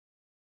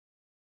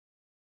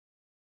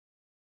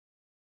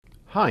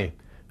Hi,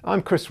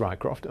 I'm Chris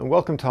Rycroft and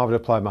welcome to Harvard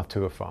Applied Math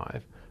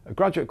 205, a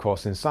graduate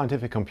course in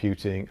scientific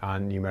computing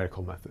and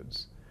numerical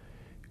methods.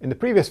 In the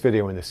previous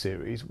video in this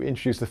series, we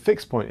introduced the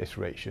fixed point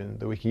iteration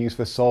that we can use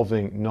for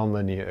solving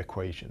nonlinear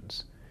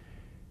equations.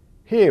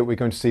 Here we're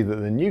going to see that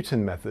the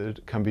Newton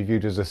method can be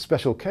viewed as a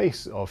special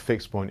case of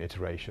fixed point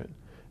iteration,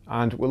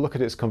 and we'll look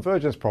at its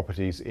convergence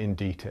properties in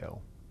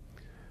detail.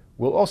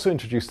 We'll also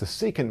introduce the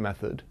secant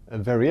method, a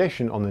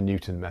variation on the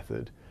Newton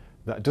method,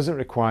 that doesn't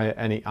require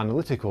any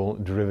analytical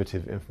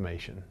derivative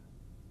information.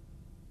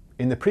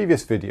 In the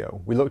previous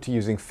video, we looked at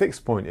using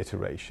fixed point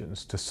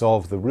iterations to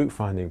solve the root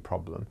finding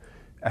problem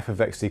f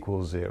of x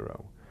equals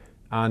 0,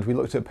 and we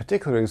looked at a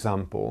particular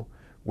example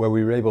where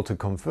we were able to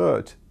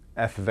convert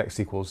f of x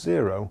equals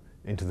 0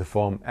 into the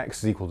form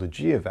x is equal to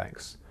g of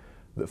x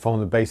that form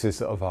the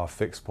basis of our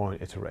fixed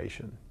point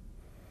iteration.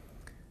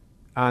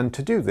 And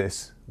to do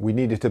this, we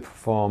needed to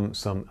perform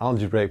some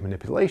algebraic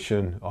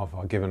manipulation of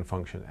our given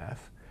function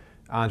f,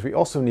 and we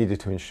also needed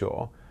to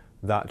ensure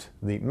that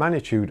the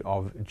magnitude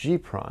of g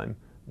prime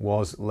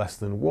was less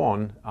than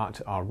 1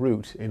 at our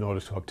root in order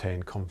to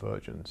obtain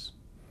convergence.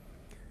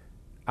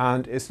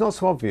 And it's not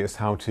so obvious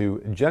how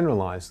to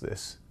generalize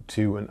this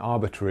to an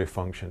arbitrary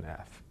function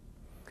f.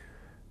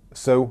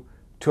 So,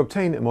 to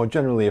obtain a more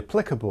generally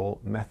applicable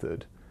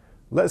method,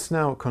 let's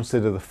now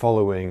consider the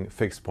following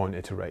fixed point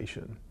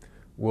iteration.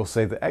 We'll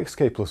say that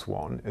xk plus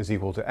 1 is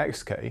equal to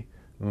xk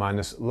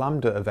minus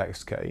lambda of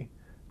xk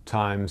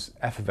times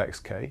f of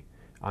xk,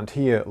 and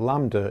here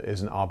lambda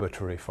is an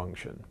arbitrary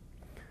function.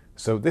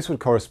 So this would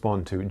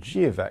correspond to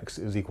g of x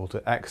is equal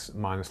to x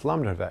minus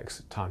lambda of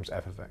x times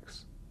f of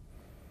x.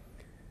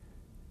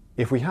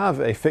 If we have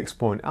a fixed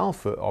point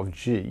alpha of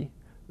g,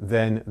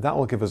 then that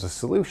will give us a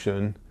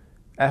solution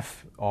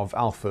f of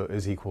alpha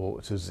is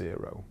equal to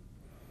 0.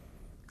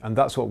 And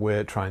that's what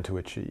we're trying to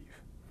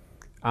achieve.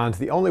 And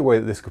the only way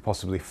that this could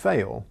possibly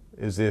fail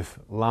is if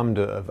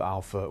lambda of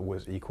alpha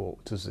was equal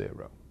to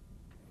 0.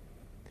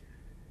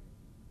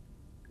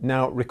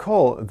 Now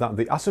recall that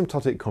the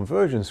asymptotic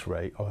convergence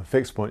rate of a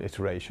fixed point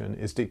iteration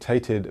is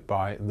dictated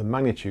by the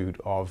magnitude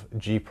of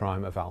g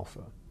prime of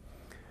alpha.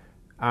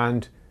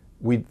 And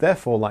we'd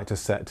therefore like to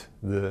set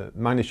the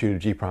magnitude of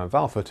g prime of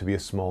alpha to be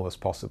as small as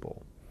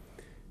possible.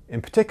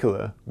 In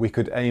particular, we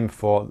could aim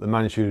for the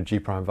magnitude of g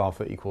prime of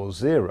alpha equals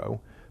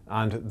 0,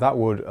 and that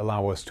would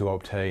allow us to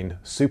obtain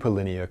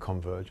superlinear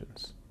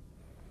convergence.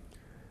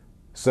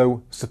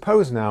 So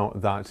suppose now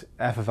that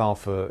f of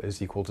alpha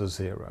is equal to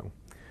 0.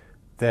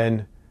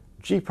 Then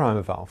g prime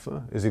of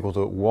alpha is equal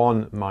to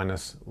 1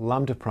 minus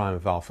lambda prime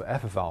of alpha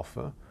f of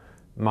alpha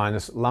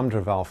minus lambda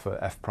of alpha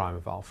f prime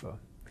of alpha.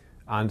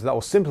 And that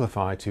will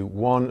simplify to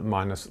 1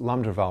 minus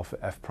lambda of alpha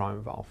f prime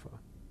of alpha.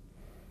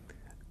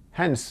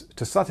 Hence,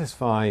 to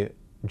satisfy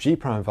g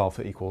prime of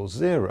alpha equals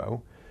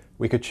 0,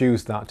 we could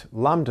choose that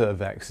lambda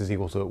of x is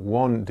equal to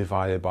 1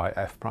 divided by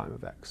f prime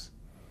of x.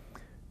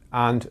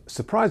 And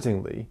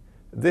surprisingly,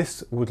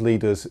 this would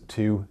lead us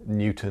to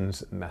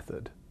Newton's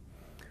method.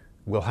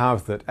 We'll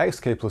have that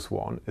xk plus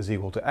 1 is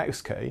equal to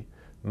xk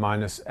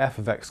minus f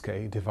of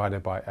xk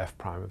divided by f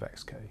prime of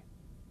xk.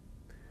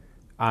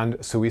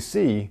 And so we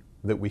see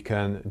that we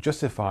can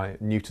justify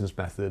Newton's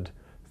method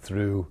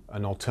through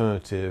an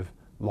alternative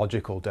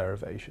logical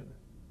derivation.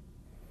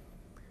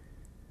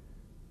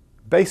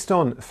 Based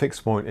on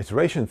fixed point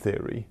iteration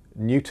theory,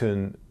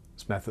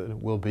 Newton's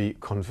method will be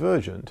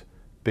convergent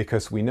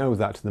because we know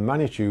that the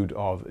magnitude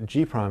of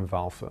g prime of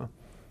alpha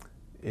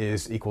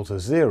is equal to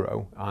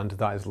 0, and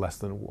that is less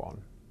than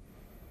 1.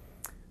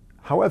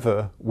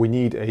 However, we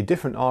need a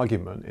different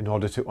argument in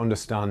order to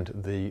understand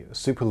the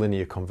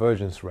superlinear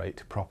convergence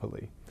rate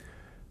properly.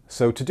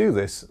 So to do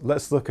this,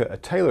 let's look at a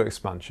Taylor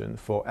expansion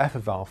for f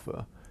of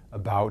alpha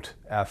about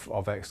f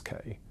of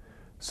xk.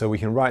 So we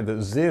can write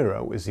that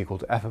 0 is equal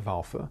to f of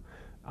alpha,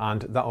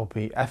 and that will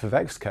be f of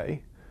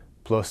xk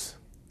plus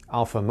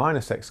alpha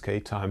minus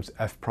xk times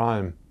f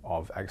prime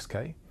of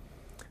xk,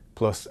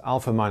 plus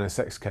alpha minus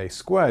xk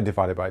squared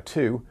divided by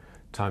 2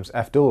 times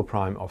f double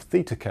prime of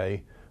theta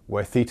k,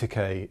 where theta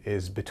k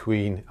is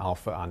between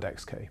alpha and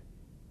xk.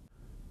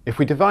 If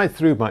we divide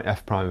through by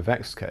f prime of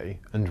xk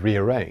and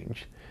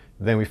rearrange,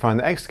 then we find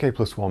that xk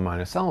plus 1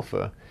 minus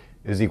alpha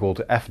is equal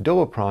to f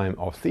double prime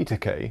of theta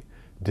k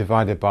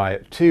divided by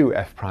 2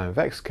 f prime of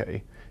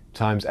xk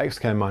times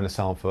xk minus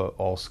alpha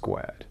all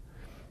squared.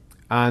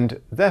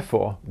 And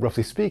therefore,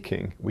 roughly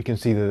speaking, we can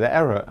see that the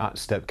error at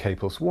step k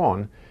plus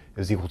 1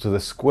 is equal to the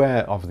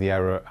square of the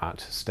error at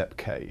step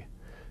k.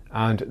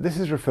 And this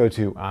is referred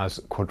to as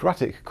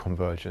quadratic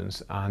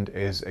convergence and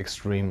is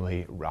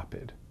extremely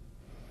rapid.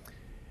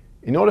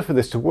 In order for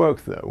this to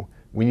work though,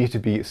 we need to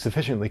be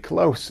sufficiently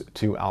close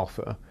to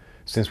alpha,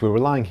 since we're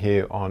relying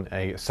here on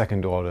a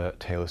second order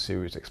Taylor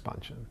series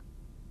expansion.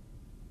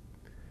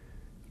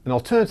 An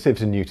alternative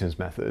to Newton's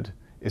method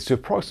is to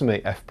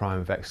approximate f prime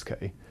of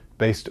xk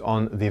based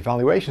on the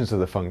evaluations of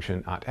the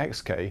function at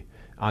xk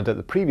and at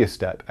the previous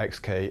step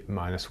xk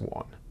minus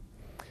 1.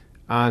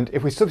 And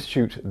if we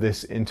substitute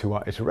this into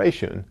our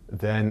iteration,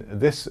 then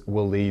this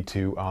will lead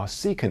to our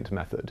secant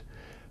method,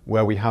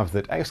 where we have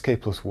that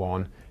xk plus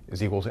 1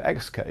 is equal to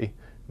xk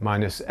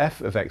minus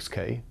f of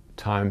xk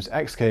times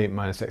xk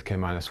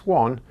minus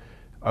 1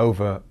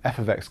 over f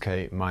of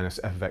xk minus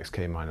f of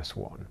xk minus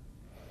 1.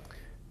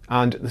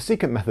 And the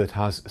secant method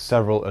has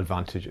several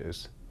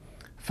advantages.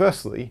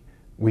 Firstly,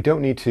 we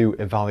don't need to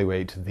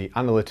evaluate the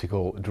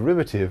analytical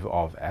derivative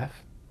of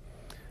f,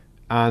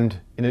 and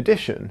in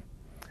addition,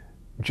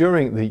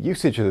 during the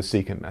usage of the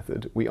secant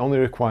method, we only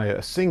require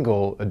a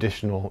single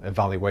additional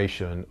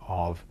evaluation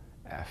of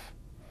f.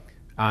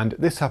 And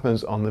this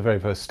happens on the very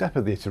first step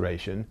of the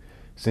iteration,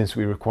 since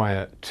we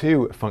require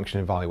 2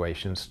 function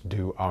evaluations to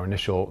do our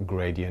initial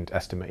gradient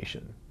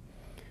estimation.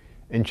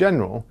 In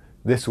general,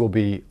 this will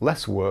be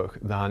less work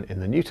than in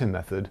the Newton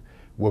method,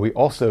 where we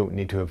also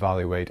need to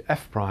evaluate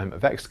f prime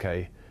of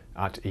xk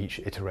at each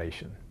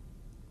iteration.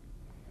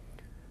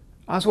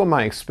 As one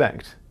might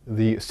expect,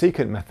 the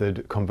secant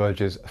method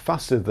converges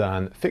faster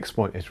than fixed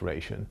point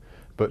iteration,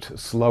 but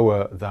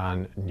slower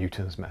than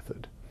Newton's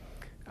method.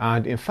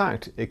 And in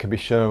fact, it can be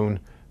shown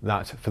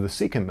that for the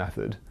secant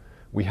method,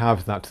 we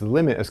have that the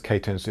limit as k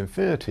tends to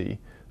infinity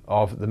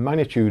of the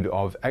magnitude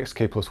of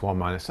xk plus 1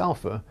 minus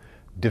alpha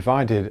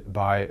divided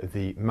by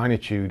the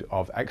magnitude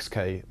of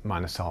xk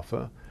minus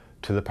alpha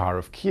to the power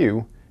of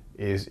q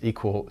is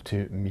equal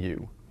to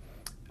mu.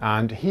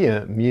 And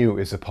here mu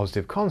is a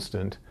positive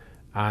constant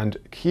and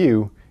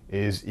q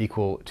is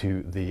equal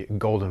to the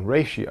golden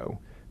ratio,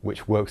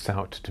 which works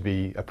out to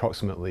be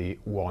approximately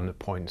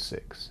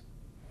 1.6.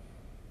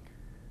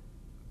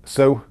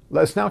 So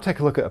let's now take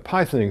a look at a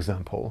Python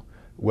example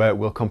where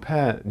we'll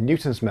compare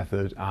Newton's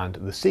method and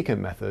the secant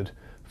method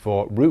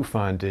for root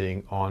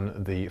finding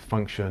on the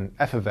function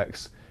f of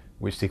x,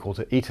 which is equal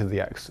to e to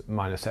the x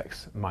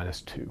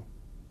minus 2.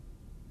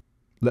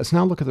 Let's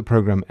now look at the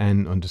program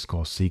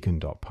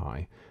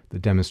n_secant.py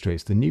that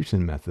demonstrates the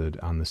Newton method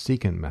and the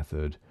secant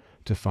method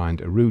to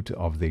find a root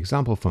of the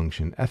example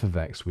function f of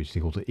x, which is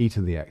equal to e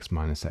to the x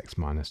minus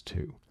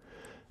 2.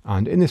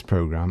 And in this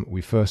program,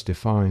 we first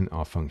define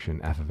our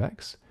function f of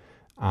x,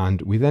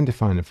 and we then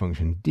define a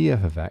function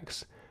df of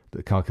x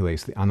that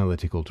calculates the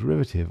analytical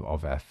derivative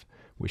of f,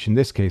 which in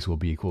this case will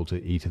be equal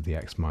to e to the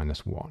x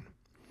minus 1.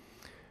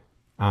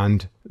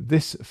 And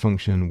this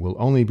function will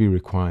only be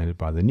required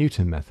by the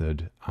Newton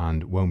method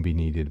and won't be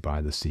needed by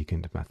the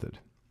secant method.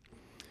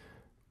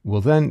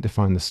 We'll then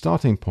define the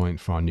starting point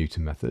for our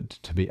Newton method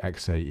to be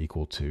xa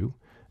equal 2,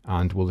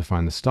 and we'll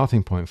define the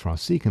starting point for our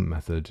secant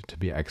method to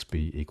be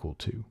xb equal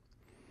 2.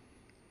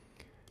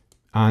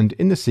 And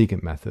in the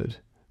secant method,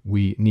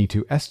 we need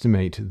to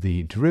estimate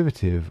the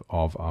derivative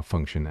of our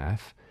function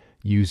f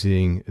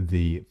using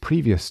the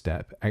previous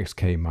step,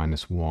 xk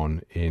minus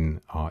 1, in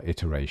our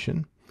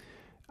iteration.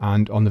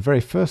 And on the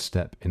very first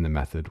step in the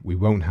method, we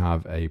won't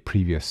have a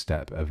previous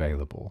step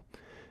available.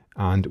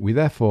 And we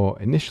therefore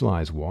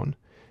initialize 1,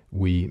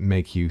 we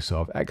make use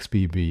of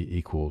xbb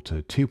equal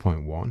to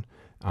 2.1,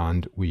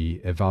 and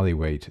we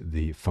evaluate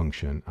the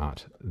function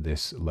at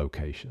this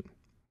location.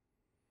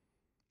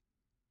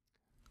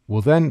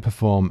 We'll then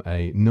perform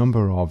a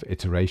number of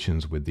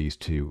iterations with these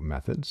two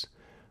methods.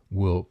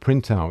 We'll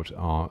print out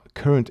our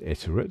current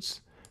iterates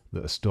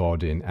that are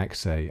stored in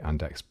xa and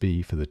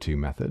xb for the two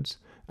methods,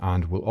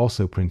 and we'll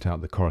also print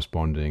out the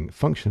corresponding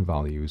function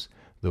values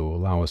that will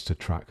allow us to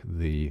track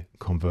the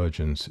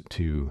convergence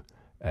to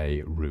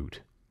a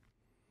root.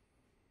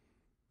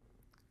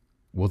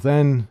 We'll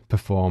then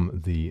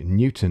perform the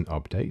Newton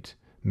update,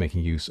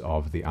 making use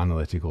of the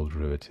analytical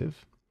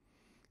derivative,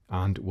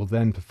 and we'll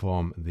then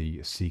perform the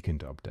secant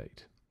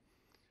update.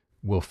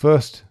 We'll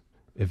first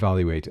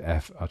evaluate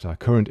f at our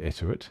current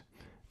iterate,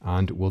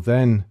 and we'll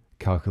then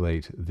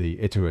calculate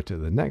the iterate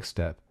at the next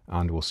step,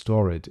 and we'll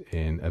store it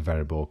in a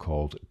variable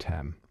called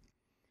tem.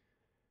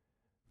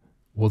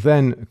 We'll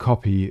then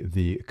copy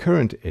the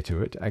current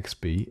iterate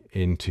xb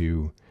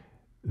into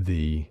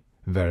the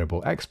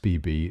variable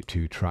xbb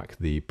to track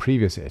the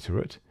previous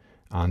iterate,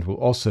 and we'll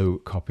also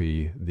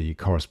copy the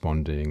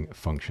corresponding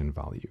function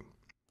value.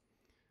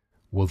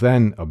 We'll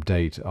then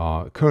update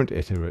our current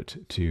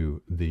iterate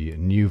to the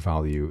new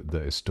value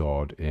that is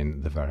stored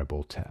in the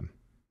variable tem.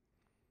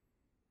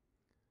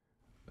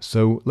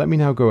 So let me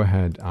now go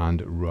ahead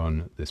and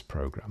run this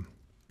program.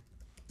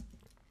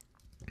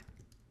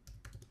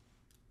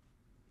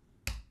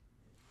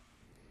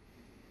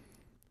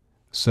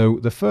 So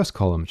the first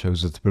column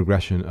shows us the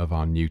progression of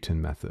our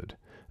Newton method,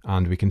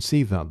 and we can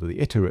see that the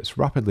iterates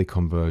rapidly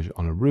converge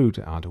on a root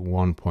at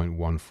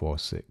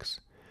 1.146.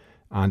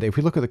 And if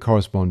we look at the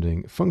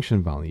corresponding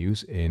function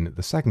values in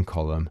the second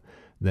column,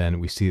 then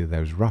we see that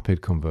there's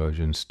rapid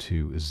convergence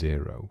to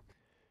 0.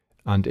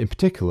 And in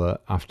particular,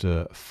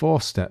 after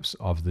 4 steps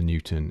of the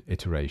Newton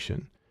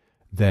iteration,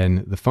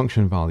 then the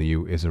function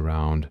value is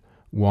around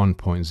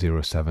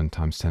 1.07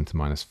 times 10 to the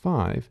minus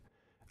 5,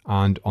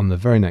 and on the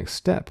very next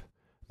step,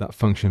 that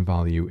function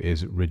value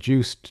is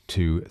reduced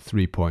to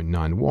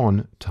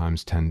 3.91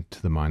 times 10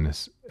 to the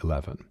minus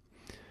 11.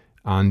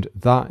 And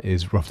that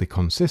is roughly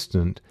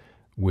consistent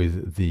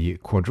with the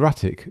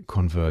quadratic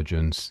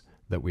convergence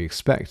that we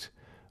expect,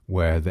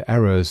 where the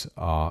errors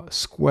are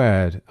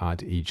squared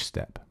at each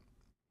step.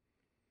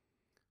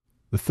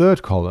 The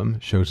third column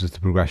shows us the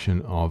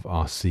progression of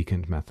our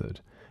secant method,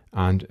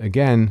 and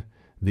again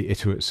the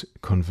iterates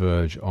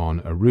converge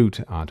on a root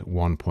at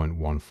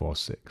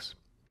 1.146.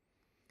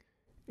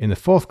 In the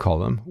fourth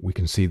column we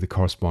can see the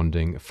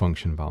corresponding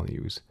function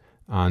values,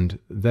 and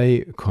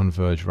they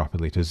converge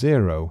rapidly to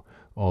 0,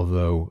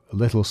 although a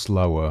little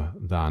slower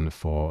than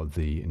for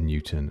the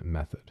Newton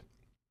method.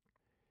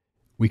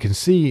 We can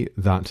see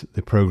that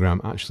the program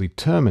actually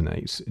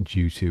terminates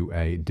due to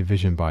a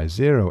division by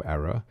 0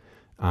 error,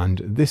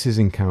 and this is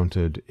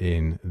encountered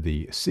in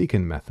the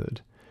secant method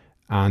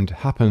and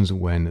happens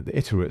when the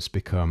iterates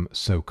become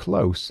so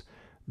close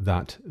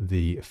that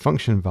the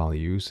function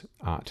values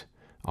at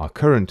our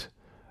current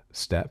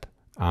step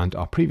and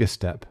our previous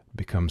step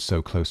become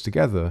so close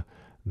together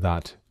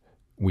that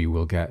we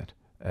will get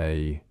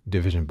a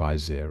division by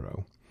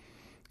 0.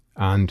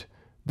 And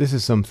this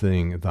is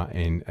something that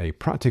in a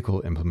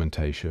practical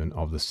implementation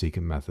of the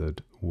secant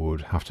method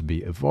would have to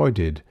be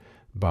avoided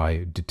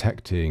by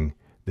detecting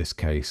this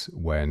case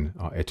when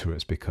our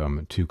iterates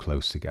become too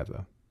close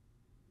together.